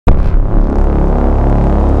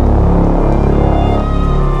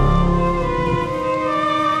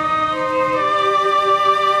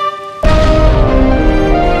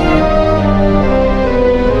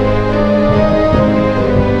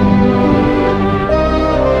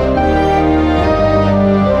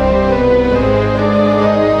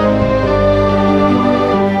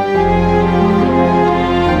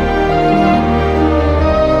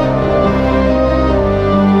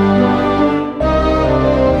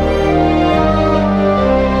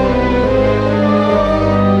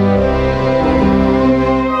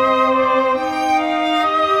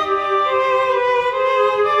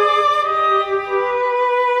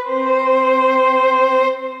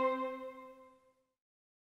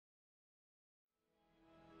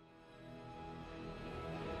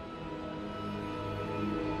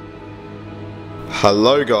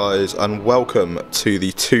Hello guys and welcome to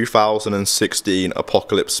the 2016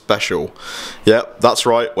 Apocalypse Special. Yep, that's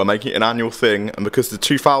right, we're making it an annual thing, and because the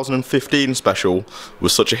 2015 special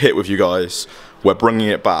was such a hit with you guys, we're bringing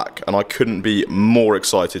it back, and I couldn't be more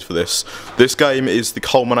excited for this. This game is the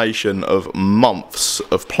culmination of months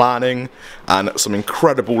of planning and some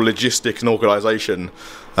incredible logistics and organisation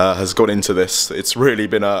has gone into this. It's really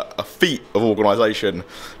been a feat of organisation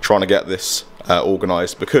trying to get this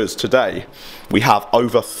organised, because today we have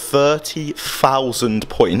over 30,000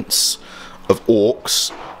 points of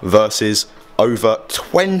Orks versus over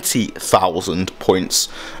 20,000 points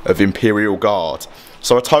of Imperial Guard.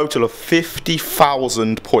 So a total of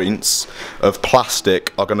 50,000 points of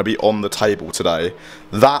plastic are going to be on the table today.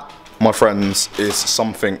 That, my friends, is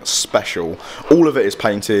something special. All of it is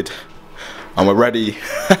painted, and we're ready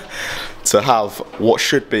to have what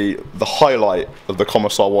should be the highlight of the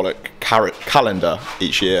Commissar Warwick calendar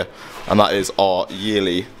each year, and that is our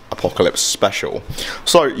yearly Apocalypse Special.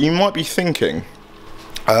 So you might be thinking,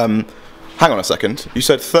 hang on a second, you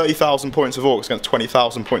said 30,000 points of Orks against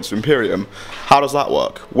 20,000 points of Imperium. How does that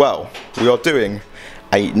work? Well, we are doing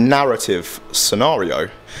a narrative scenario,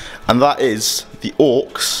 and that is the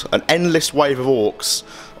Orks, an endless wave of Orks,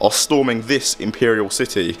 are storming this Imperial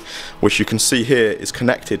city, which you can see here is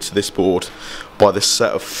connected to this board by this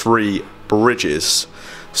set of 3 bridges.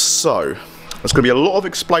 So there's going to be a lot of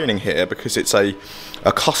explaining here because it's a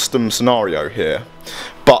custom scenario here,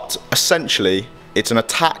 but essentially it's an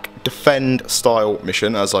attack defend style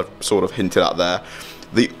mission, as I've sort of hinted at there.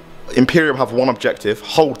 The Imperium have one objective,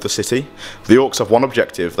 hold the city. The Orks have one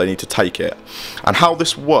objective, they need to take it. And how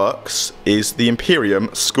this works is the Imperium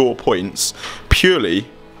score points purely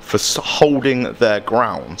for holding their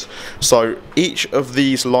ground. So each of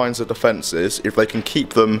these lines of defences, if they can keep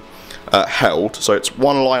them held, so it's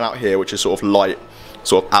one line out here which is sort of light,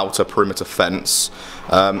 sort of outer perimeter fence.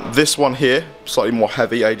 This one here, slightly more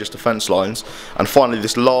heavy Aegis defence lines, and finally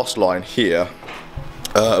this last line here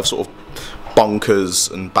of sort of bunkers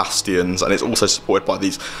and bastions, and it's also supported by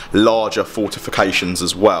these larger fortifications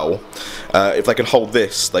as well. If they can hold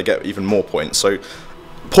this, they get even more points. So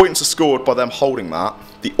points are scored by them holding that.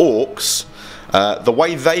 The Orks, the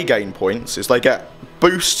way they gain points is they get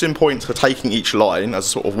boosts in points for taking each line as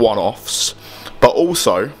sort of one-offs, but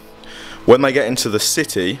also when they get into the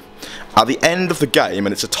city, at the end of the game,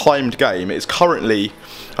 and it's a timed game, it's currently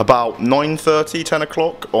about 9:30, 10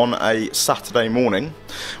 o'clock on a Saturday morning.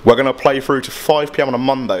 We're going to play through to 5 PM on a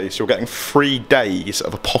Monday, so you're getting 3 days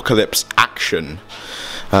of Apocalypse action.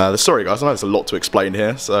 Sorry guys, I know there's a lot to explain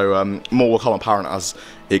here, so more will come apparent as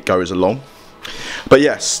it goes along. But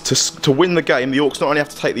yes, to win the game, the Orks not only have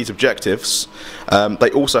to take these objectives,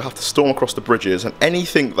 they also have to storm across the bridges, and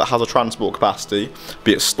anything that has a transport capacity,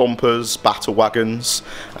 be it stompers, battle wagons,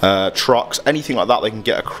 trucks, anything like that they can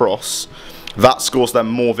get across, that scores them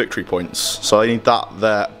more victory points. So they need that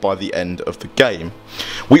there by the end of the game.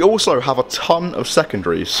 We also have a ton of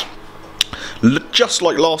secondaries. Just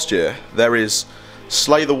like last year, there is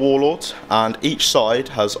Slay the Warlord, and each side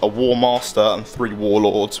has a War Master and 3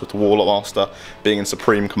 Warlords, with the Warlord Master being in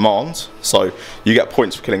supreme command. So you get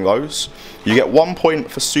points for killing those. You get 1 point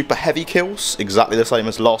for super heavy kills, exactly the same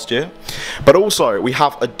as last year. But also we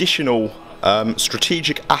have additional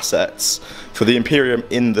strategic assets for the Imperium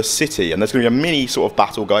in the city, and there's going to be a mini sort of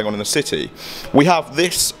battle going on in the city. We have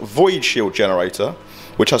this Void Shield generator,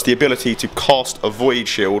 which has the ability to cast a Void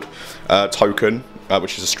Shield token,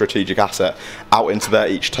 which is a strategic asset, out into there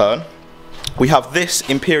each turn. We have this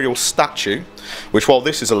Imperial statue, which while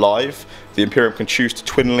this is alive, the Imperium can choose to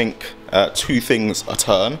twin link 2 things a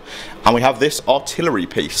turn. And we have this artillery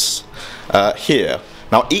piece here.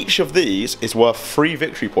 Now each of these is worth 3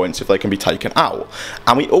 victory points if they can be taken out.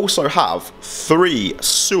 And we also have 3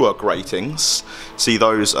 sewer gratings. See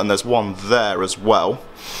those, and there's one there as well.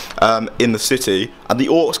 In the city, and the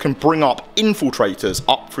Orks can bring up infiltrators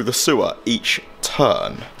up through the sewer each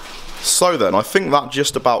turn. So then, I think that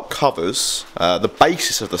just about covers the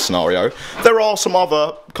basis of the scenario. There are some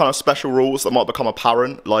other kind of special rules that might become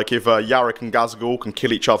apparent, like if Yarrick and Gazgul can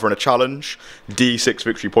kill each other in a challenge, D6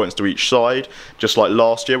 victory points to each side, just like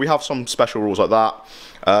last year. We have some special rules like that,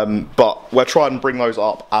 but we'll try and bring those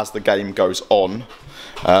up as the game goes on.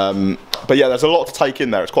 But yeah, there's a lot to take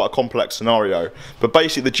in there. It's quite a complex scenario, but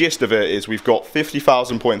basically the gist of it is we've got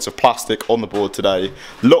 50,000 points of plastic on the board today.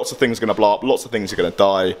 Lots of things are going to blow up, lots of things are going to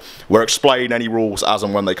die. We'll explain any rules as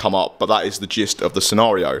and when they come up, but that is the gist of the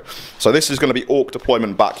scenario. So this is going to be Ork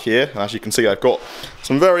deployment back here, and as you can see I've got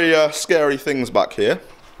some very scary things back here.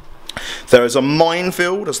 There is a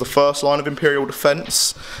minefield as the first line of Imperial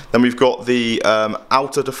defence. Then we've got the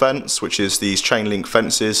outer defence, which is these chain link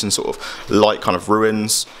fences and sort of light kind of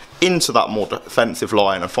ruins into that more defensive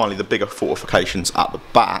line, and finally the bigger fortifications at the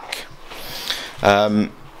back.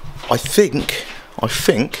 I think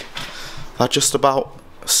that just about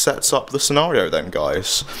sets up the scenario then,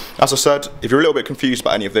 guys. As I said, if you're a little bit confused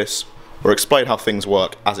about any of this, or explain how things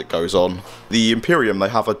work as it goes on. The Imperium, they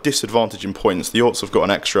have a disadvantage in points. The Orks have got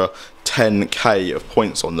an extra 10k of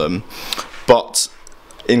points on them, but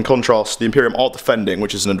in contrast, the Imperium are defending,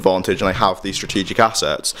 which is an advantage, and they have these strategic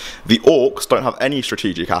assets. The Orks don't have any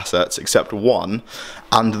strategic assets except one,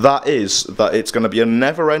 and that is that it's going to be a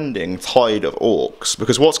never-ending tide of Orks,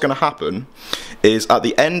 because what's going to happen is at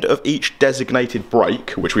the end of each designated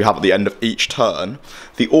break, which we have at the end of each turn,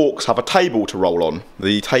 the Orks have a table to roll on,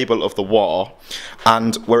 the table of the War,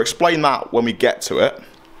 and we'll explain that when we get to it.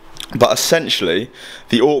 But essentially,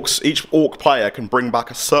 the Orks, each Ork player can bring back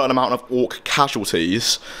a certain amount of Ork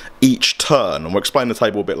casualties each turn, and we'll explain the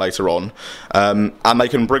table a bit later on, and they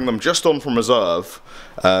can bring them just on from reserve.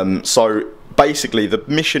 So basically, the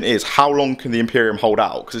mission is how long can the Imperium hold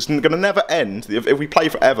out, because it's going to never end. If we play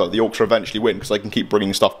forever, the Orks will eventually win, because they can keep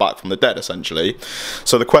bringing stuff back from the dead, essentially.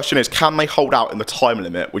 So the question is, can they hold out in the time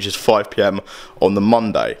limit, which is 5 PM on the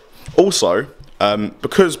Monday? Also,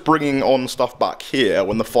 because bringing on stuff back here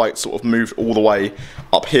when the fight sort of moved all the way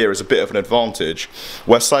up here is a bit of an advantage,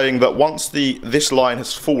 we're saying that once this line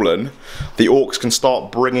has fallen, the Orks can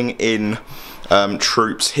start bringing in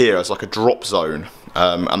troops here as like a drop zone,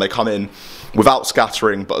 and they come in without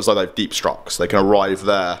scattering, but as though they've deep struck, so they can arrive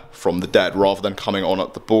there from the dead rather than coming on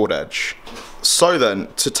at the board edge. So then,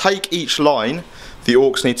 to take each line, the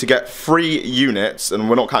Orks need to get 3 units, and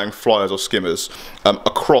we're not counting flyers or skimmers,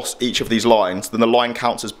 across each of these lines. Then the line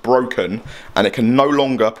counts as broken, and it can no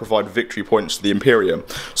longer provide victory points to the Imperium.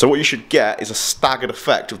 So what you should get is a staggered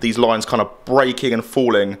effect of these lines kind of breaking and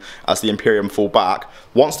falling as the Imperium fall back.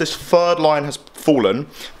 Once this third line has fallen,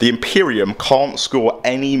 the Imperium can't score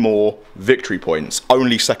any more victory points,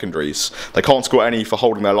 only secondaries. They can't score any for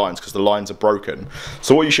holding their lines because the lines are broken.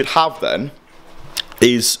 So what you should have then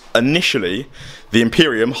is initially the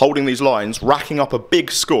Imperium holding these lines, racking up a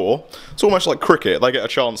big score. It's almost like cricket. They get a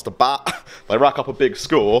chance to bat, they rack up a big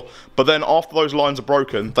score, but then after those lines are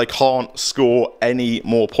broken, they can't score any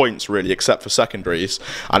more points really, except for secondaries.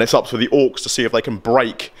 And it's up to the Orks to see if they can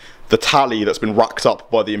break the tally that's been racked up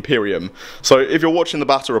by the Imperium. So if you're watching the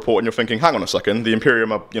battle report and you're thinking, hang on a second, the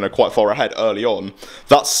Imperium are, quite far ahead early on,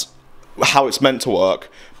 that's how it's meant to work,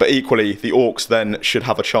 but equally the Orks then should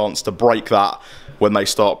have a chance to break that when they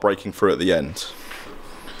start breaking through at the end.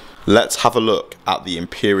 Let's have a look at the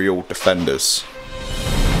Imperial defenders.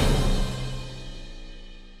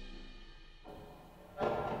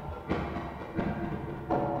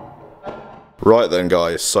 Right then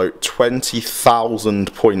guys, so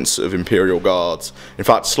 20,000 points of Imperial Guards. In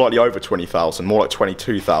fact, slightly over 20,000, more like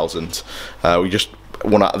 22,000. We just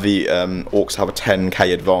want the Orks have a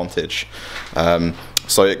 10k advantage.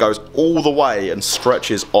 So it goes all the way and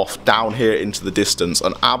stretches off down here into the distance.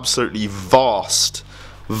 An absolutely vast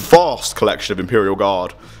collection of Imperial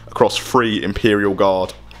Guard across 3 Imperial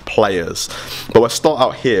Guard players. But we'll start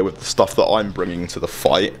out here with the stuff that I'm bringing to the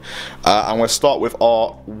fight, and we'll start with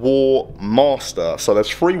our War Master. So there's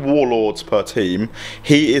 3 warlords per team.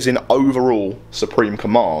 He is in overall supreme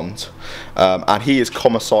command, and he is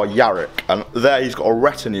Commissar Warwick, and there he's got a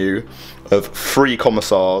retinue of 3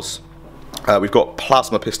 commissars. We've got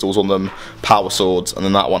plasma pistols on them, power swords, and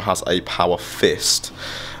then that one has a power fist.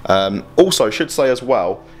 Also, should say as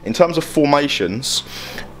well, in terms of formations,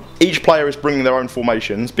 each player is bringing their own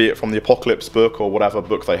formations, be it from the Apocalypse book or whatever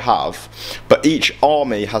book they have, but each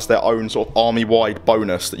army has their own sort of army-wide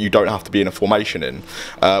bonus that you don't have to be in a formation in.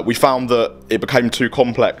 We found that it became too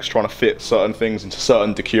complex trying to fit certain things into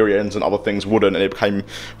certain Decurions and other things wouldn't, and it became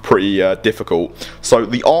pretty difficult. So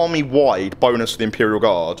the army-wide bonus for the Imperial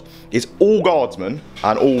Guard is all guardsmen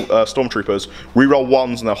and all stormtroopers reroll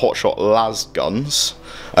 1s in their hotshot las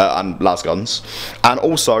guns, and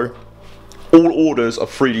also all orders of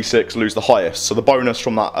 3d6 lose the highest, so the bonus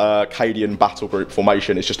from that Cadian battle group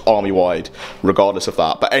formation is just army-wide, regardless of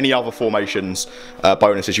that. But any other formations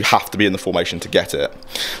bonuses, you have to be in the formation to get it.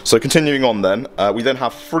 So continuing on then, we then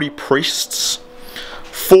have 3 priests,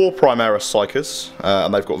 4 Primaris Psykers,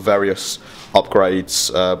 and they've got various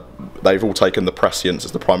upgrades. They've all taken the Prescience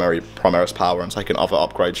as the Primaris power and taken other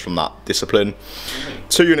upgrades from that discipline.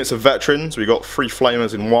 2 units of veterans. We've got 3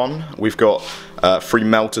 flamers in one. We've got 3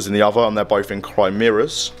 melters in the other, and they're both in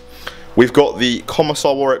Chimeras. We've got the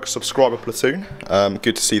Commissar Warwick subscriber platoon.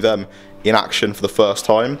 Good to see them in action for the first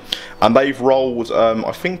time, and they've rolled,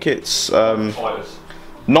 I think it's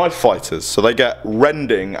Knife Fighters, so they get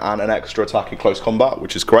rending and an extra attack in close combat,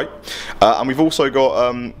 which is great. And we've also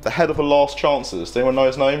got the head of the Last Chances. Does anyone know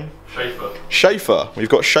his name? Schaefer. We've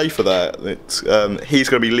got Schaefer there. He's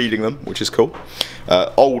going to be leading them, which is cool.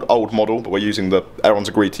 Old model, but we're using everyone's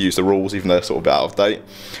agreed to use the rules, even though they're sort of a bit out of date.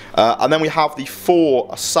 And then we have the 4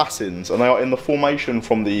 assassins, and they are in the formation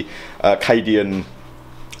from the Cadian,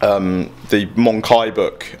 the Monkai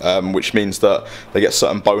book, which means that they get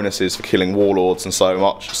certain bonuses for killing warlords and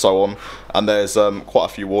so on. And there's quite a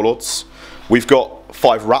few warlords. We've got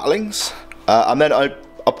 5 rattlings, and then a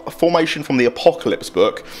formation from the Apocalypse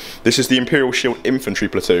book. This is the Imperial Shield Infantry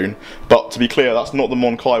platoon, but to be clear, that's not the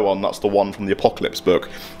Monkai one, that's the one from the Apocalypse book,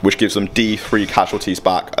 which gives them D3 casualties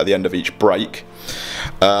back at the end of each break.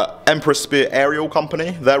 Emperor's Spear Aerial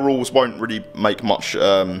Company, their rules won't really make much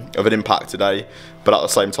of an impact today, but at the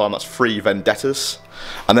same time that's 3 Vendettas.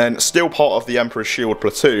 And then still part of the Emperor's Shield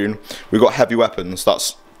platoon, we've got heavy weapons.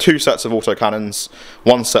 That's 2 sets of autocannons,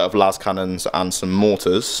 1 set of las cannons and some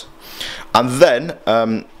mortars. And then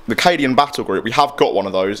the Cadian battle group, we have got one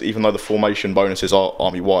of those, even though the formation bonuses are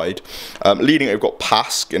army-wide. Leading it, we've got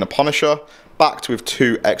Pask in a Punisher, backed with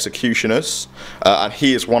 2 Executioners, and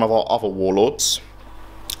he is one of our other warlords.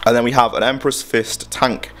 And then we have an Emperor's Fist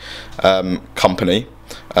tank company,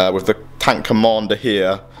 with the tank commander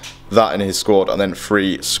here, that in his squad, and then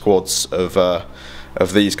 3 squads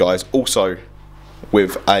of these guys, also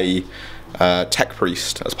with a Tech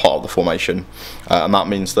Priest as part of the formation, and that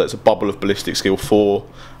means that it's a bubble of ballistic skill 4,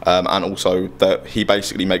 and also that he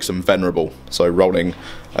basically makes them venerable, so rolling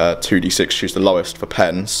 2d6, choose the lowest for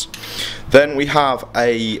pens. Then we have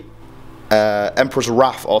a Emperor's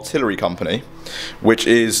Wrath Artillery Company, which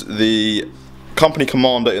is the company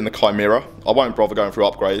commander in the Chimera. I won't bother going through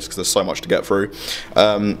upgrades because there's so much to get through.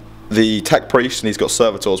 The Tech Priest, and he's got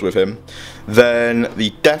servitors with him. Then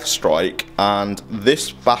the Death Strike and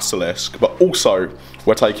this Basilisk, but also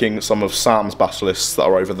we're taking some of Sam's Basilisks that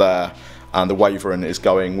are over there, and the Waverin is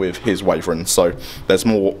going with his Waverin. So there's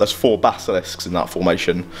 4 Basilisks in that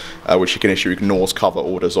formation, which you can issue Ignores cover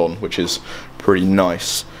orders on, which is pretty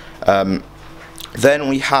nice. Then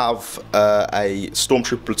we have a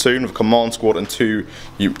Stormtrooper platoon with a command squad and 2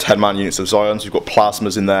 10-man units of Zions. We've got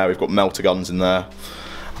plasmas in there, we've got melter guns in there.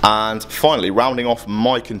 And finally, rounding off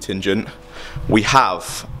my contingent, we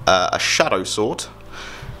have a Shadow Sword,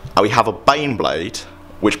 and we have a Baneblade,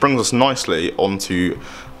 which brings us nicely onto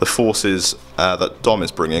the forces that Dom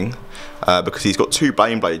is bringing, because he's got 2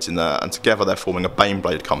 Baneblades in there, and together they're forming a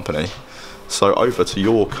Baneblade company. So over to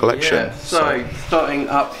your collection. Yeah, so starting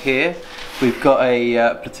up here, we've got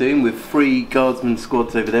a platoon with 3 guardsmen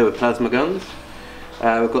squads over there with plasma guns.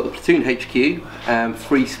 We've got the platoon HQ,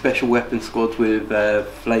 3 special weapon squads with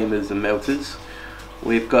flamers and melters.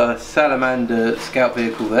 We've got a salamander scout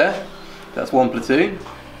vehicle there, that's 1 platoon.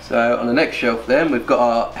 So on the next shelf then, we've got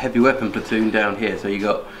our heavy weapon platoon down here. So you've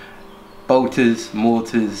got bolters,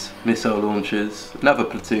 mortars, missile launchers, another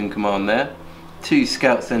platoon command there, 2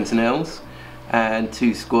 scout sentinels, and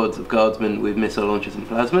 2 squads of guardsmen with missile launchers and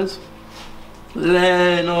plasmas.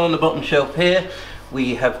 Then on the bottom shelf here,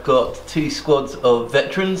 we have got 2 squads of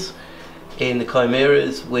veterans in the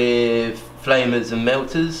Chimeras with flamers and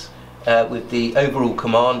melters, with the overall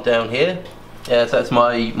command down here. So that's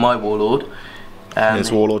my warlord. His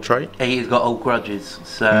warlord trait? He's got old grudges,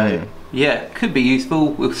 so yeah, could be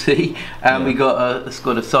useful, we'll see. We got a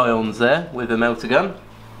squad of scions there with a melter gun.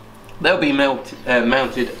 They'll be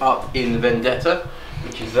mounted up in the Vendetta,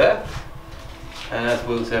 which is there. And as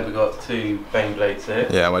Will said, we've got 2 Baneblades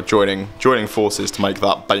there. Yeah, we're joining forces to make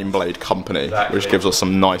that Baneblade company, which gives us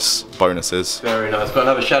some nice bonuses. Very nice. Got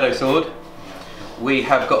another Shadow Sword. We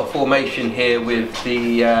have got a formation here with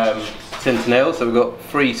the Sentinels. So we've got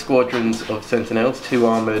 3 squadrons of Sentinels, 2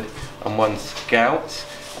 armoured and 1 scout.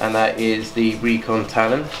 And that is the Recon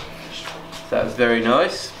Talon. So that's very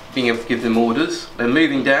nice, being able to give them orders. Then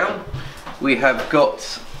moving down, we have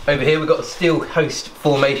got, over here we've got a Steel Host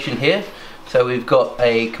formation here. So we've got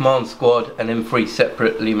a command squad and then 3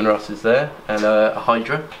 separate Lehman Russes there, and a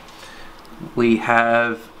Hydra. We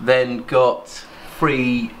have then got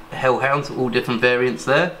 3 Hellhounds, all different variants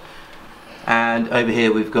there. And over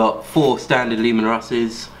here we've got 4 standard Lehman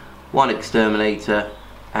Russes, 1 Exterminator,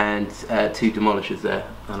 and 2 Demolishers there.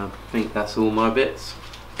 And I think that's all my bits.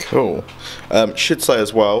 Cool. Should say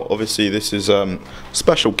as well, obviously this is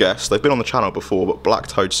special guest. They've been on the channel before, but Black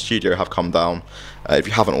Toad Studio have come down If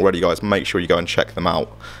you haven't already, guys, make sure you go and check them out.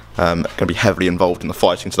 Going to be heavily involved in the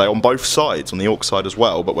fighting today on both sides, on the Orc side as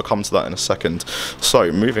well, but we'll come to that in a second.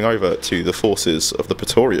 So, moving over to the forces of the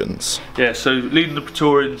Praetorians. Yeah, so leading the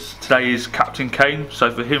Praetorians today is Captain Kane.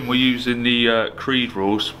 So for him, we're using the Creed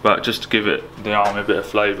rules, but just to give it the army a bit of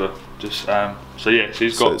flavour. Just so yeah, so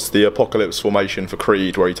he's got. So it's the Apocalypse formation for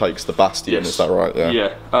Creed, where he takes the Bastion. Yes. Is that right? Yeah.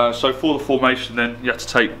 Yeah. So for the formation, then you have to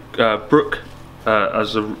take Brooke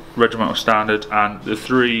as a regimental standard, and the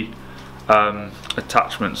 3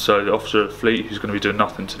 attachments. So the officer of the fleet, who's going to be doing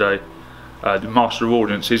nothing today. The master of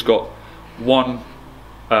ordnance, he's got 1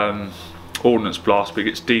 ordnance blast, but he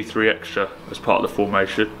gets D3 extra as part of the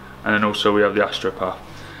formation. And then also we have the astropath,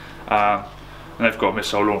 and they've got a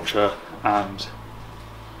missile launcher and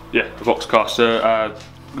yeah, a voxcaster.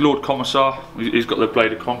 Lord Commissar, he's got the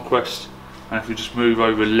blade of conquest. And if we just move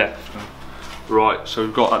over left and right, so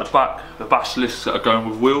we've got at the back the basilisks that are going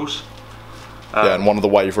with wheels. Yeah, and one of the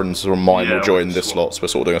Wyverns from mine will join this lot, so we're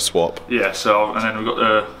sort of doing a swap. Yeah, so, and then we've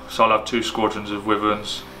got so I'll have 2 squadrons of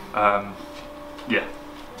Wyverns. Yeah,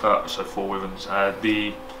 so 4 Wyverns.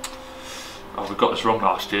 We've got this wrong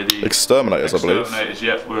last year. The Exterminators, I believe. Exterminators,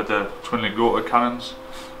 yeah, with the twin-linked auto cannons.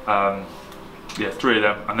 Yeah, 3 of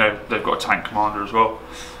them, and they've got a tank commander as well.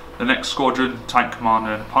 The next squadron, tank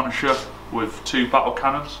commander and Punisher with 2 battle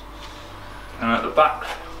cannons. And at the back,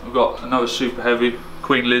 we've got another super heavy,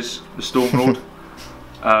 Queen Liz, the Stormlord.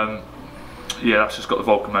 Yeah, that's just got the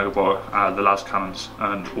Vulcan Megabar, the las cannons,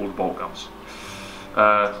 and all the bolt guns.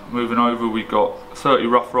 Moving over, we've got 30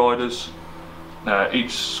 Rough Riders.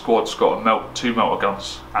 Each squad's got 2 melter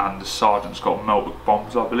guns, and the sergeant's got melter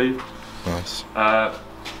bombs, I believe. Nice.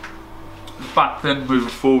 Back then, moving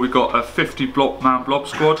forward, we've got a 50-man blob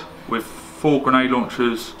squad with 4 grenade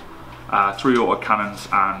launchers, 3 auto cannons,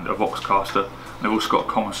 and a voxcaster. And they've also got a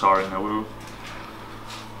Commissar in there.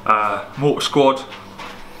 Mortar squad,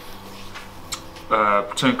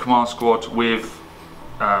 platoon command squad with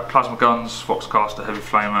plasma guns, voxcaster, heavy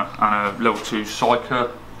flamer, and a level 2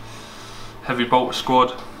 psyker heavy bolter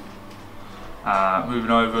squad. Moving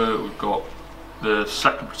over, we've got the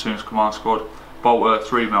 2nd platoon's command squad, bolter,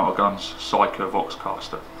 3 melter guns, psyker,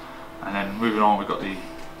 voxcaster. And then moving on, we've got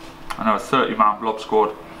another 30-man blob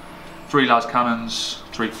squad, 3 las cannons,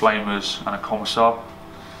 3 flamers, and a commissar.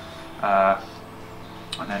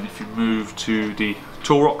 And then if you move to the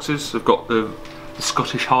Orks, they've got the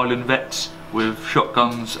Scottish Highland vets with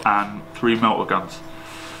shotguns and 3 melter guns.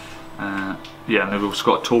 Yeah, and they've also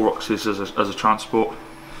got Orks as a transport.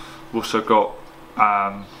 We've also got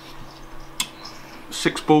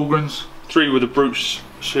 6 Bulgrins, 3 with the brute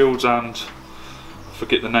shields and I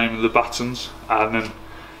forget the name of the batons, and then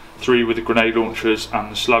 3 with the grenade launchers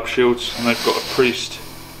and the slab shields, and they've got a priest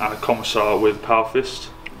and a commissar with power fist.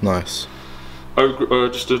 Nice.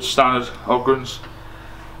 Just a standard Ogrins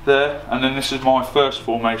there, and then this is my first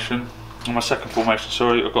formation, or my second formation,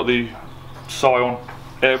 sorry. I've got the Scion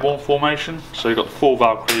airborne formation, so you've got the 4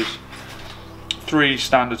 Valkyries, 3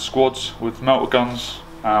 standard squads with melter guns,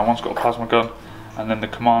 one's got a plasma gun, and then the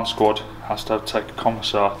command squad has to take a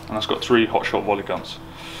commissar, and that's got 3 hotshot volley guns.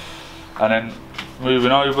 And then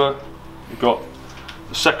moving over, we've got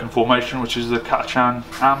the second formation, which is the Katachan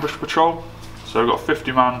ambush patrol. So we've got a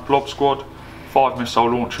 50-man blob squad, 5 missile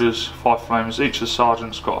launchers, 5 flamers. Each of the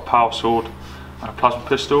sergeants got a power sword and a plasma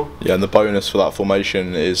pistol. Yeah, and the bonus for that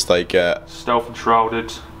formation is they get stealth and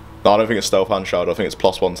shrouded. No, I don't think it's stealth and shrouded. I think it's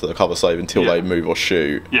 +1 to the cover save until they move or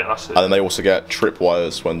shoot. Yeah, that's it. And then they also get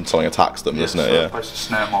tripwires when something attacks them, isn't it? So basically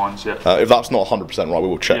snare mines. Yeah. If that's not 100% right, we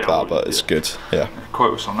will check that, but it's good. Yeah.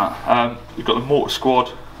 Quote us on that. You've got the mortar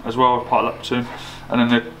squad as well, part of that platoon,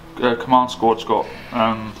 and then the command squad's got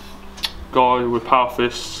guy with power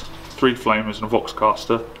fists, 3 flamers, and a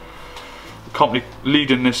voxcaster. The company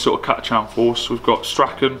leading this sort of Katachan force, we've got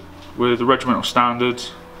Strachan with the regimental standard,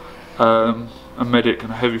 a medic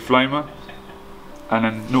and a heavy flamer, and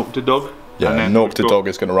then Nork the dog. Yeah, and Nork the dog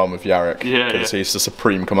is going to run with Yarrick because he's the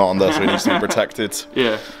supreme commander, so he needs to be protected.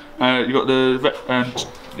 Yeah, you got the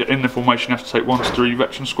in the formation you have to take 1 to 3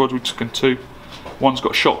 veteran squads. We've taken 2. One's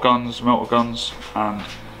got shotguns, melter guns, and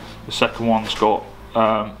the second one's got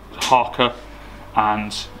Harker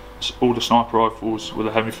and all the sniper rifles with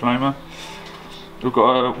a heavy flamer. We've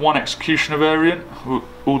got 1 executioner variant with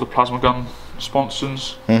all the plasma gun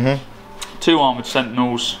sponsons. 2 armoured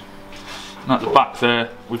sentinels, and at the back there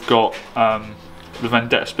we've got the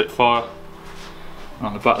Vendetta Spitfire, and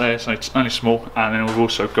on the back there it's only small, and then we've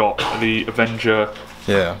also got the Avenger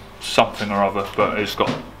Yeah. something or other, but it's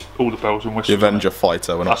got all the bells and The whistles. Avenger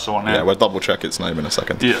Fighter. That's the one, yeah. We'll double check its name in a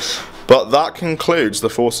second. Yes. But that concludes the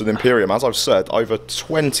Forces of Imperium. As I've said, over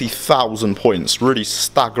 20,000 points. Really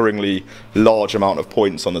staggeringly large amount of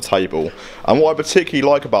points on the table. And what I particularly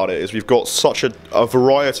like about it is we've got such a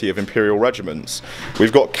variety of Imperial regiments.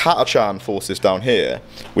 We've got Catachan forces down here.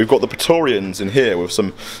 We've got the Praetorians in here with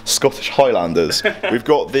some Scottish Highlanders. We've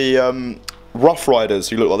got the Rough Riders,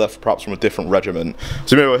 who look like they're perhaps from a different regiment.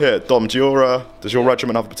 So over here, Dom, does your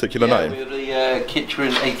regiment have a particular name? We're the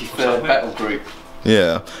Kitchener 83rd Battle Group.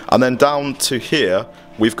 Yeah, and then down to here,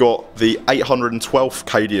 we've got the 812th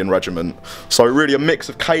Cadian Regiment. So really a mix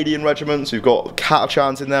of Cadian regiments. We've got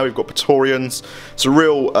Catachans in there, we've got Praetorians. It's a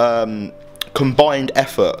real combined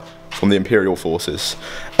effort from the Imperial forces.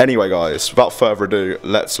 Anyway guys, without further ado,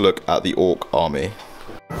 let's look at the Orc army.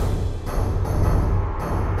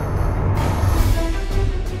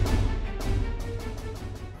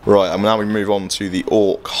 Right, and now we move on to the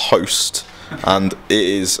Orc host, and it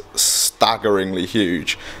is staggeringly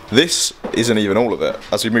huge. This isn't even all of it.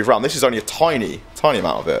 As we move around, this is only a tiny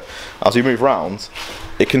amount of it. As we move around,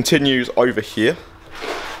 it continues over here,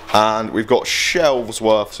 and we've got shelves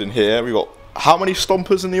worths in here. We've got how many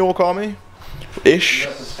stompers in the Orc army? Ish.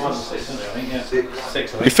 You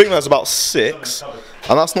think there's about 6,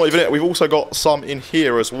 and that's not even it. We've also got some in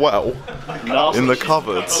here as well, in the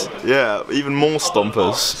cupboards. Yeah, even more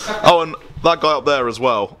stompers. Oh, and that guy up there as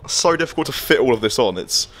well. So difficult to fit all of this on.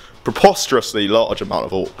 It's preposterously large amount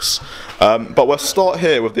of orcs. But we'll start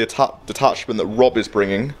here with the detachment that Rob is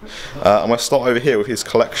bringing, and we'll start over here with his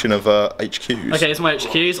collection of HQs. Okay, it's my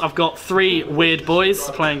HQs. I've got 3 weird boys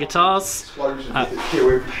playing guitars.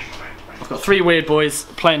 I've got 3 weird boys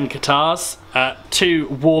playing guitars, 2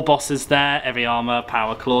 war bosses there, heavy armour,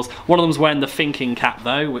 power claws. One of them's wearing the thinking cap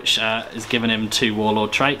though, which is giving him 2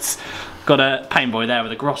 warlord traits. Got a pain boy there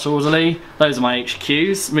with a gross orderly. Those are my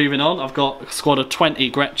HQs. Moving on, I've got a squad of 20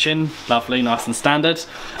 Gretchen, lovely, nice and standard.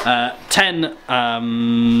 10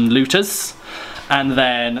 looters. And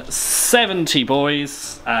then 70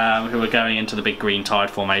 boys who are going into the big green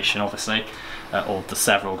tide formation, obviously, or the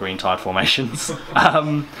several green tide formations.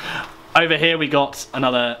 Over here we got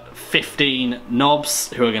another 15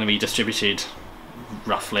 knobs who are going to be distributed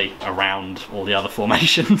roughly around all the other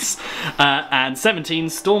formations, and 17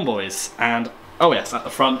 storm boys. And oh yes, at the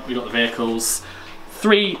front we got the vehicles,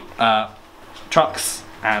 3 trucks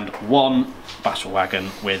and 1 battle wagon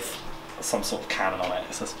with some sort of cannon on it.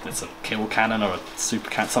 It's a kill cannon or a super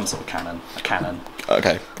cannon, some sort of cannon, a cannon.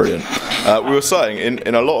 Okay, brilliant. We were saying,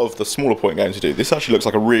 in a lot of the smaller point games we do, this actually looks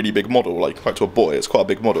like a really big model, like compared to a boy, it's quite a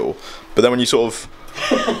big model. But then when you sort of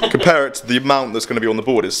compare it to the amount that's going to be on the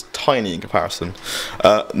board, it's tiny in comparison.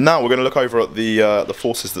 Now we're going to look over at the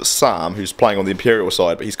forces that Sam, who's playing on the Imperial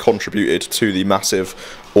side, but he's contributed to the massive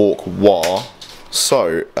Orc war.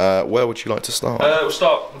 So, where would you like to start? We'll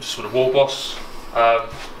start just with a war boss.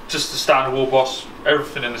 Just the standard war boss.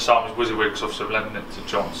 Everything in this army is WYSIWYG, obviously I'm lending it to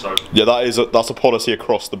John. So yeah, that's a policy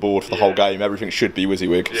across the board for the whole game. Everything should be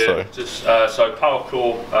WYSIWYG. Yeah, so just so power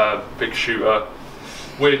claw, big shooter,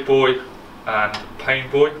 weird boy, and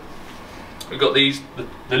pain boy. We've got these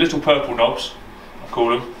the little purple knobs, I call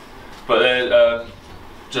them, but they're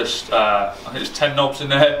just I think there's 10 knobs in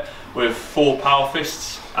there with 4 power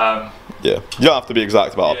fists. Yeah, you don't have to be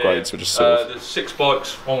exact about upgrades. We're just sort of there's 6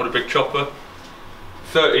 bikes, 1 with a big chopper.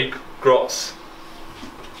 30 grots,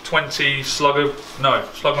 20 slugger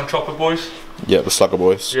and chopper boys. Yeah, the slugger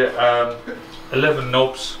boys. Yeah, 11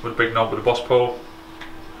 knobs with a big knob with a boss pole.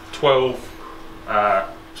 12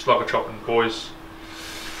 slugger chopping boys.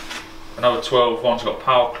 Another 12, one's got a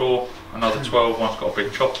power claw. Another 12, one's got a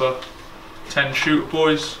big chopper. 10 shooter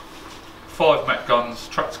boys. 5 mech guns,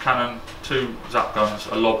 tractor cannon, 2 zap guns,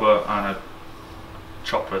 a lobber and a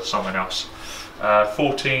chopper, something else.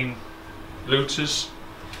 14 looters.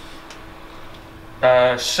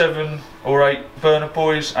 7 or 8 burner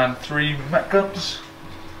boys and 3 mech guns.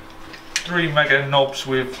 3 mega knobs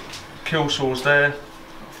with kill saws there.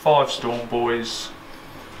 5 storm boys.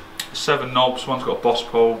 7 knobs, one's got a boss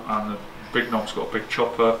pole and the big knob's got a big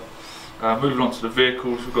chopper. Moving on to the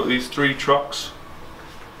vehicles, we've got these 3 trucks.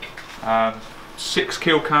 6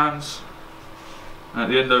 kill cans. And at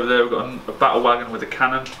the end over there we've got a battle wagon with a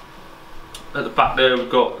cannon. At the back there we've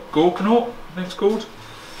got Gorkanaut, I think it's called.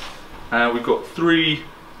 We've got 3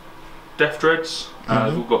 death dreads,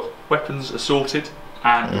 we've got weapons assorted,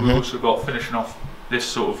 and we've also got, finishing off this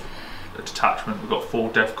sort of detachment, we've got 4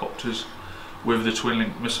 death copters with the twin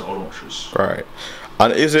link missile launchers. Right.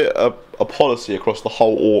 And is it a policy across the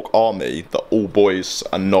whole Orc army that all boys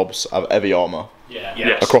and knobs have heavy armour? Yeah.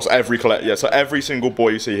 Yes. Across every yeah, so every single boy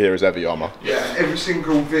you see here is heavy armour. Yeah, every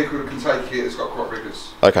single vehicle that can take it has got grot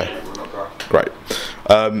riggers. Okay, Will not go. great.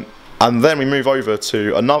 And then we move over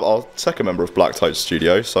to our second member of Black Toad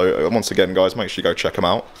Studio. So once again, guys, make sure you go check him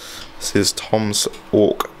out. This is Tom's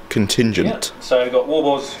Orc contingent. Yeah. So we've got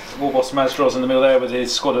Warboss Mazdros in the middle there with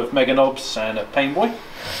his squad of Mega Knobs and a Pain Boy.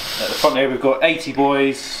 At the front here we've got 80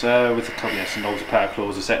 boys with a couple of some knobs of Power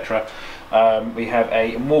Claws, etc. We have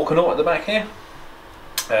a Morkanaut at the back here.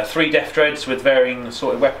 3 Death Dreads with varying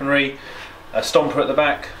assorted weaponry. A Stomper at the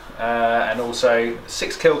back. And also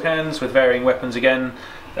 6 Kill Cans with varying weapons again.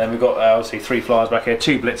 Then we've got obviously 3 Flyers back here,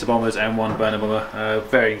 2 Blitzer Bombers and 1 Burner Bomber.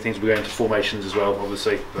 Varying things, we're going to formations as well,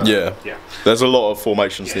 obviously. Yeah. There's a lot of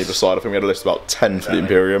formations Yes. on either side. I think we had a list of about 10 for the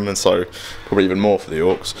Imperium, and so probably even more for the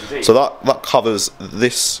Orcs. Indeed. So that covers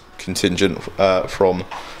this contingent from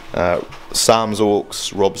Sam's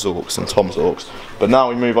Orcs, Rob's Orcs and Tom's Orcs. But now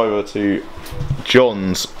we move over to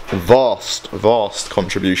John's vast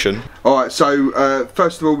contribution. Alright, so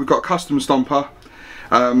first of all we've got Custom Stomper.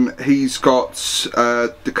 He's got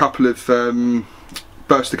a couple of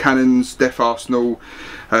burster cannons, Death Arsenal,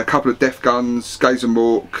 a couple of Death Guns, Gazer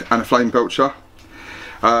Mork and a Flame Belcher.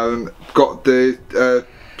 Got the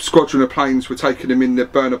Squadron of Planes, we're taking them in the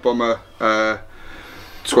Burner Bomber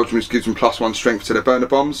squadron, which gives them +1 strength to their burner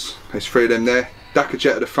bombs. There's 3 of them there. Dakka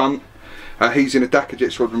Jet at the front. He's in a Dakka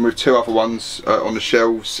Jet squadron with 2 other ones on the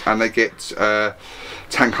shelves, and they get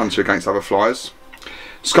Tank Hunter against other flyers.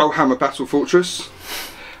 Skullhammer Battle Fortress.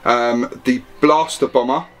 The Blaster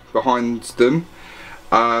Bomber behind them.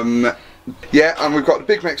 Yeah, and we've got the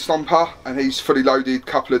Big Mech Stomper, and he's fully loaded.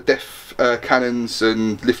 Couple of Death Cannons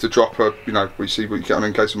and Lifter Dropper. You know, we see what you get on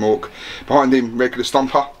in case of Orc. Behind him, regular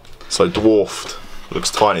Stomper. So dwarfed. Looks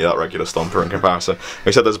tiny, that regular Stomper in comparison.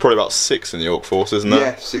 We said there's probably about 6 in the Orc force, isn't there?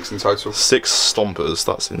 Yeah, 6 in total. 6 Stompers,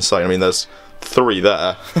 that's insane. I mean, there's 3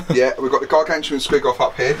 there. Yeah, we've got the Gargantuan Squigoth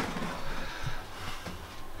up here.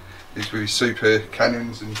 These with his super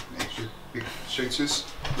cannons and extra big shooters.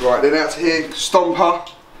 Right, then out to here, Stomper.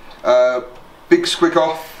 Big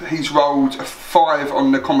Squigoth, he's rolled a 5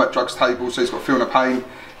 on the combat drugs table, so he's got Feel No Pain,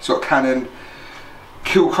 he's got a cannon.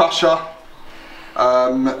 Kill Crusher.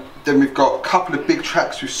 Then we've got a couple of big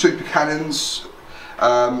tracks with super cannons,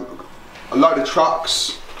 a load of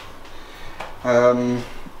trucks. We've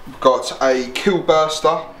got a Kill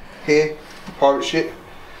Burster here, pirate ship.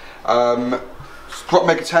 Grot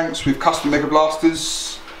Mega Tanks with custom Mega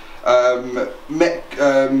Blasters, Meg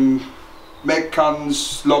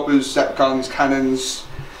Guns, Lobbers, Zap Guns, Cannons.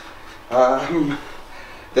 Then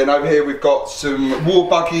over here we've got some War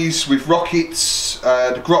Buggies with rockets,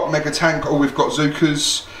 the Grot Mega Tank, or we've got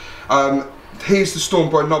Zookas. Here's the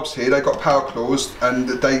Stormboy Knobs here, they've got Power Claws, and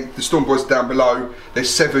the Stormboys down below. There's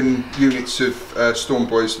 7 units of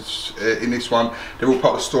Stormboys in this one. They're all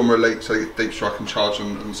part of the Stormer Elite, so they get Deep Strike and Charge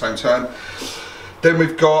on the same turn. Then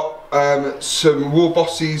we've got some War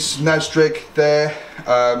Bosses, Nazdreg there,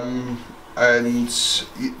 and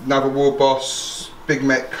another War Boss, Big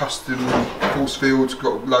Mech Custom Force Field,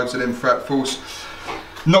 got loads of them throughout the force.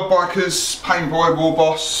 Knob Bikers, Pain Boy, War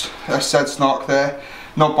Boss, that's Sad Snark there.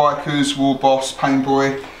 Knob Bikers, War Boss, Pain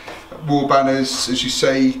Boy, War Banners, as you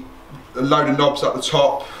see, a load of knobs at the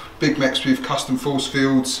top, Big Mechs with custom force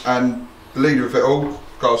fields, and the leader of it all,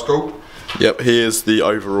 Garskull. Yep, he is the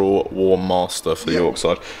overall War Master for the Orc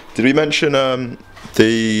side. Did we mention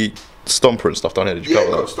the Stomper and stuff down here? Did you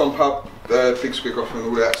cover that? Stomper, Big Squigoth and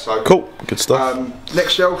all that. So cool, good stuff.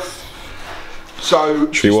 Next shelf. So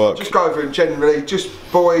just go over it generally, just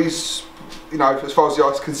boys, you know, as far as the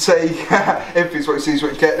eyes can see, everything's what you see is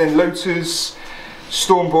what you get. Then looters,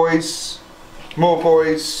 storm boys, more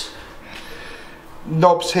boys,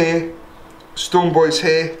 knobs here, storm boys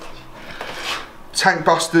here, tank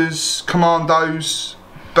busters, commandos,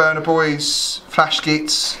 burner boys, flash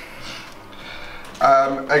skits.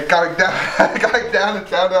 Going down.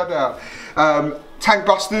 Tank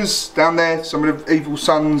busters down there, some of the Evil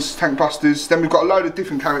Sons, tank busters. Then we've got a load of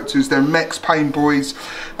different characters. There are mechs, pain boys,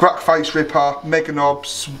 Gruck Face Ripper, Mega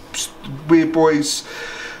Knobs, weird boys,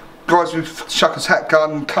 guys with Shuck Attack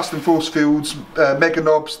Gun, custom force fields, Mega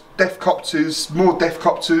Knobs, Death Copters, more Death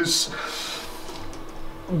Copters,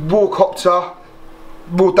 Warcopter,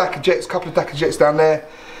 more Dakka Jets, couple of Dakka Jets down there,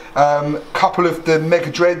 couple of the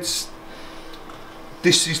Mega Dreads.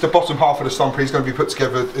 This is the bottom half of the Stomper. He's going to be put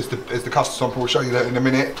together as the custom Stomper. We'll show you that in a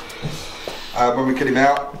minute when we get him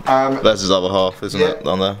out. That's his other half, isn't it,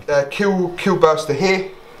 down there? Kill Burster here.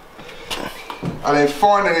 And then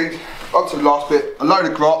finally, on to the last bit, a load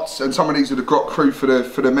of Grots, and some of these are the Grot crew for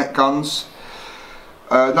the mech guns.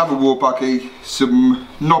 Another War Buggy, some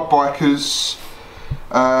Knob Bikers,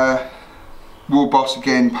 War Boss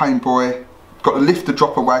again, Pain Boy. Got the lifter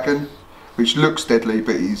dropper wagon, which looks deadly,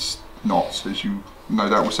 but he's not, as you no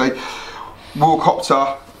doubt will see.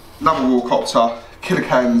 Warcopter, another Warcopter, Killer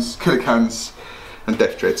Cans, and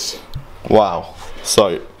Death Dreads. Wow.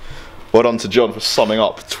 So, well done to John for summing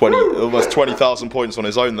up almost 20,000 points on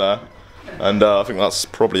his own there. And I think that's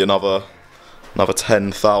probably another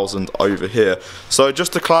 10,000 over here. So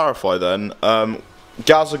just to clarify then,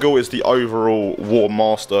 Gazagal is the overall War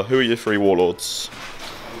Master. Who are your 3 Warlords?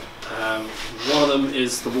 One of them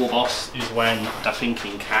is the War Boss, who's wearing the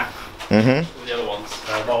thinking cap. Mm-hmm. The other ones.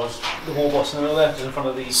 The War Boss in the middle there, just in front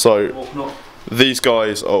of the... So, these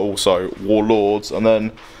guys are also Warlords, and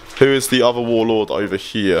then who is the other Warlord over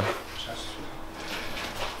here?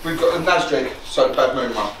 We've got the Nazdrag, so the Bad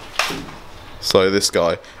Moon one. So this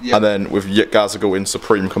guy, yep. And then with Gazagal in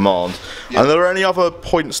Supreme Command. Yep. And are there any other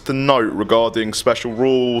points to note regarding special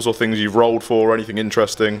rules or things you've rolled for, or anything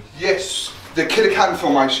interesting? Yes, the Killer Can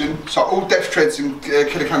formation, so all Death Treads and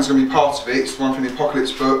Killer Cans are going to be part of it. It's the one from the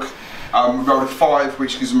Apocalypse book. We rolled a 5,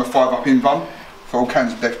 which gives them a 5 up in run for all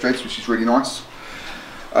cans of Death Dreads, which is really nice.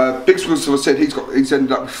 Big Squills, as I said, he's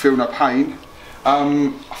ended up with Feel No Pain.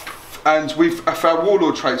 And for our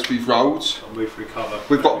Warlord traits we've rolled, Move Through Cover.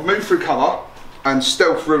 We've got Move Through Cover and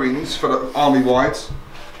Stealth Ruins for the army wide.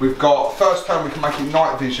 We've got first turn we can make it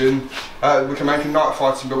Night Vision. We can make it Night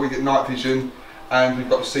Fighting, but we get Night Vision. And we've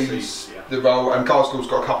got the Seize, the roll, and Garsgul's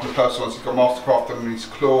got a couple of personal ones. He's got Mastercraft and his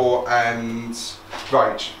Claw and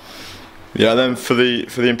Rage. Yeah, and then for the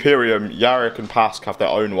Imperium, Yarrick and Pask have their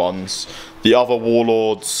own ones. The other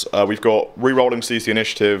Warlords, we've got re-rolling Seize the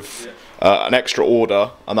Initiative, an extra order,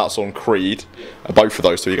 and that's on Creed. Both of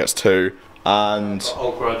those 2 he gets 2. And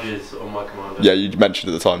Old Grudges on my commander. Yeah, you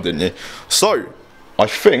mentioned at the time, didn't you? So, I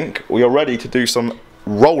think we are ready to do some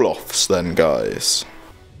roll-offs then, guys.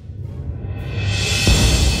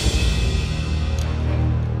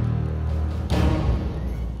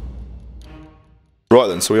 Right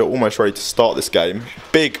then, so we are almost ready to start this game.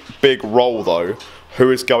 Big roll though. Who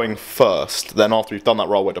is going first? Then after we've done that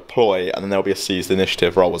roll, we'll deploy, and then there'll be a seized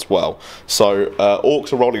initiative roll as well. So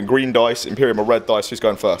Orks are rolling green dice, Imperium are red dice. Who's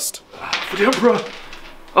going first? For the Emperor!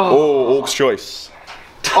 Oh, Orks' choice.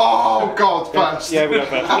 Oh God, first. Yeah, we go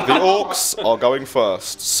first. The Orks are going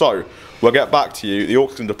first. So we'll get back to you. The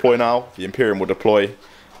Orks can deploy now. The Imperium will deploy,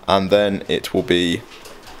 and then it will be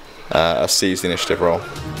a seized initiative roll.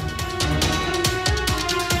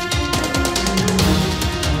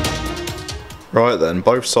 Right then,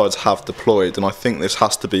 both sides have deployed, and I think this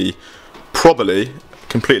has to be probably,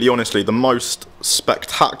 completely honestly, the most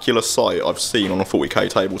spectacular sight I've seen on a 40k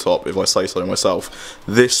tabletop, if I say so myself.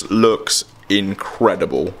 This looks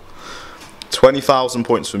incredible. 20,000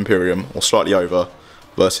 points of Imperium, or slightly over,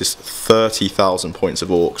 versus 30,000 points of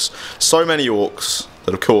Orks. So many Orks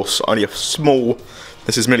that, of course, only a small,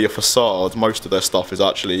 this is merely a facade, most of their stuff is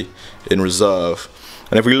actually in reserve.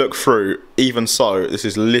 And if we look through, even so, this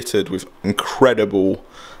is littered with incredible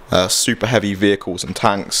super heavy vehicles and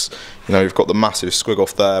tanks. You know, we've got the massive squig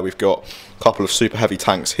off there, we've got a couple of super heavy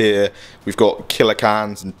tanks here, we've got killer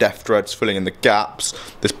cans and death dreads filling in the gaps,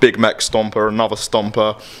 this big mech stomper, another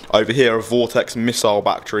stomper, over here a vortex missile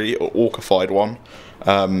battery, or orcified one,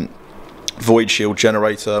 void shield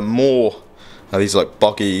generator, more these are like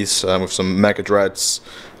buggies with some mega dreads,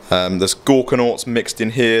 there's Gorkanauts mixed in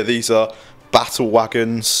here, these are battle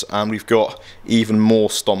wagons, and we've got even more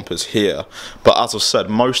stompers here. But as I've said,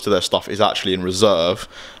 most of their stuff is actually in reserve.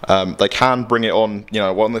 They can bring it on, you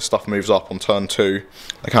know, when this stuff moves up on turn 2,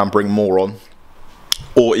 they can bring more on.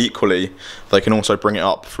 Or equally, they can also bring it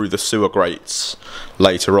up through the sewer grates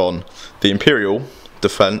later on. The Imperial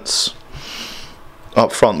defence,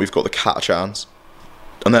 up front we've got the Catachans,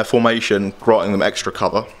 and their formation granting them extra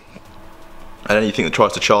cover. And anything that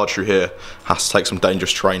tries to charge through here has to take some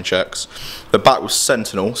dangerous terrain checks. The back with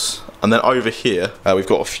Sentinels, and then over here we've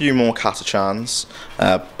got a few more Catachans,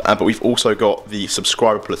 but we've also got the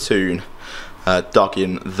subscriber platoon dug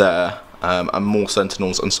in there, and more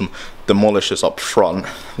Sentinels and some Demolishers up front.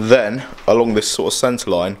 Then, along this sort of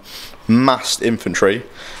centre line, massed infantry,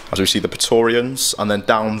 as we see the Praetorians, and then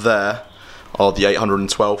down there are the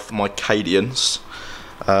 812th Mycadians.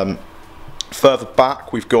 Further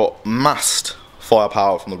back we've got massed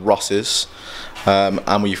firepower from the Russes,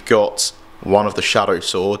 and we've got one of the Shadow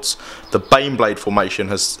Swords. The Baneblade formation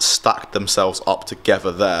has stacked themselves up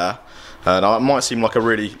together there. Now it might seem like a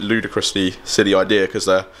really ludicrously silly idea because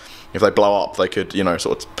they're if they blow up, they could, you know,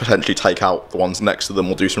 sort of potentially take out the ones next to them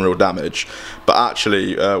or do some real damage. But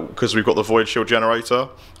actually, because we've got the void shield generator,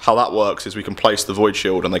 how that works is we can place the void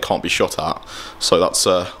shield and they can't be shot at. So that's,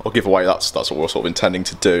 I'll give away, that's what we're sort of intending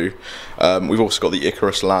to do. We've also got the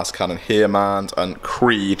Icarus las cannon here manned, and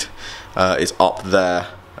Creed is up there,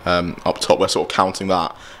 up top. We're sort of counting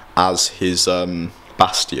that as his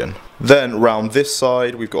bastion. Then round this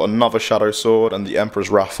side we've got another shadow sword, and the Emperor's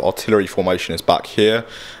Wrath artillery formation is back here.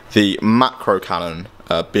 The macro cannon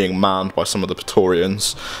being manned by some of the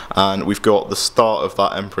Praetorians, and we've got the start of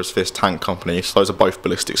that Emperor's Fist tank company, so those are both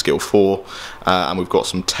ballistic skill 4, and we've got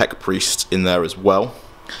some tech priests in there as well.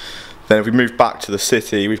 Then if we move back to the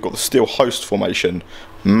city, we've got the steel host formation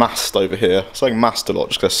massed over here. I'm saying massed a lot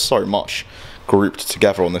just because there's so much grouped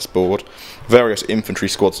together on this board. Various infantry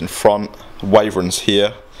squads in front, Waverns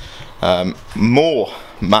here, more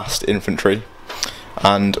massed infantry,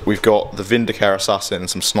 and we've got the Vindicare assassin and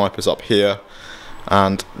some snipers up here,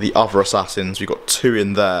 and the other assassins, we've got 2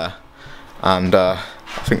 in there, and I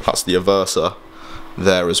think that's the Aversa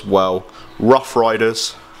there as well. Rough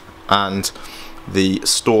Riders and the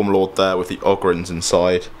Stormlord there with the Ogrins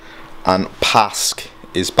inside, and Pask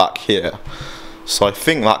is back here. So I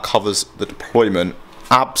think that covers the deployment.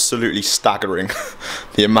 Absolutely staggering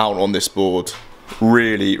the amount on this board.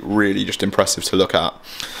 Really, really just impressive to look at.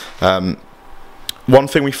 One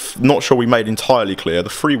thing we're not sure we made entirely clear, the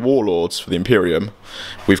 3 warlords for the Imperium.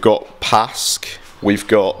 We've got Pask, we've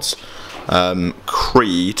got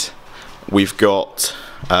Creed, we've got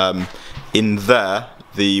in there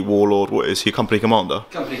the warlord, what is he, company commander?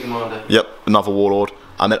 Company commander. Yep, another warlord.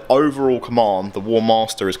 And then overall command, the War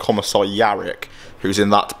Master is Commissar Warwick, who's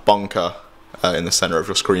in that bunker in the centre of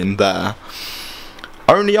your screen there.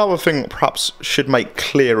 Only other thing perhaps should make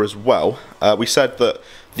clear as well, we said that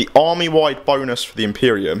the army-wide bonus for the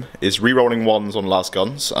Imperium is re-rolling 1s on las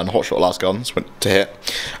guns and hotshot las guns to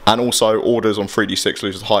hit, and also orders on 3d6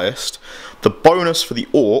 loses the highest. The bonus for the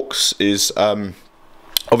Orks is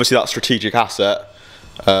obviously that strategic asset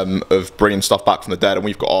of bringing stuff back from the dead, and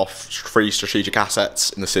we've got our 3 strategic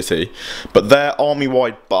assets in the city, but their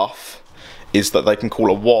army-wide buff is that they can call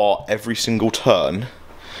a war every single turn,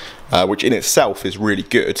 which in itself is really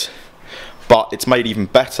good, but it's made even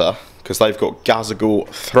better because they've got Gazagul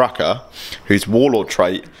Thraka, whose warlord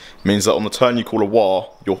trait means that on the turn you call a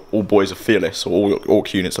war, all boys are fearless, or all your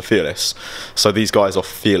orc units are fearless. So these guys are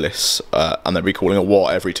fearless, and they'll be calling a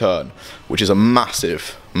war every turn, which is a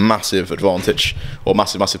massive, massive advantage, or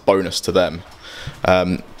massive, massive bonus to them.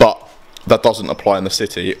 But that doesn't apply in the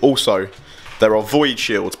city. Also, there are void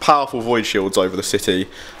shields, powerful void shields over the city,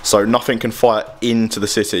 so nothing can fire into the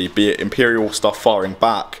city, be it Imperial stuff firing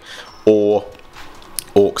back, or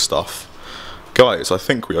Orc stuff. Guys, I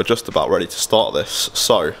think we are just about ready to start this.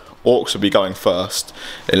 So, Orcs will be going first,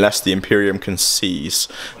 unless the Imperium can seize.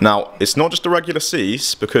 Now, it's not just a regular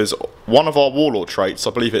seize, because one of our warlord traits, I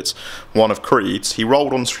believe it's one of Creed's, he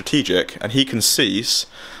rolled on strategic, and he can seize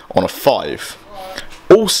on a 5.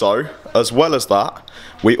 Also, as well as that,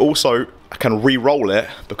 we also can re-roll it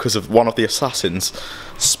because of one of the assassins'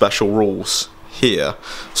 special rules here.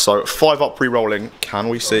 So 5 up re-rolling, can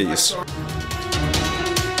we seize?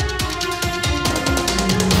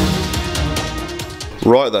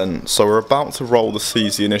 Right then, so we're about to roll the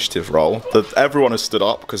seize the initiative roll. Everyone has stood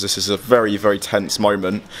up because this is a very, very tense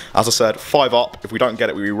moment. As I said, 5 up, if we don't get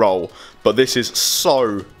it we re-roll, but this is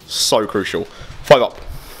so, so crucial. 5 up.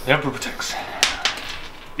 The Emperor protects.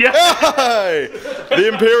 Yes! Hey! The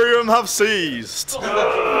Imperium have seized.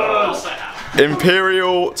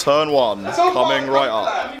 Imperial turn 1, coming right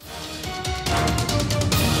up.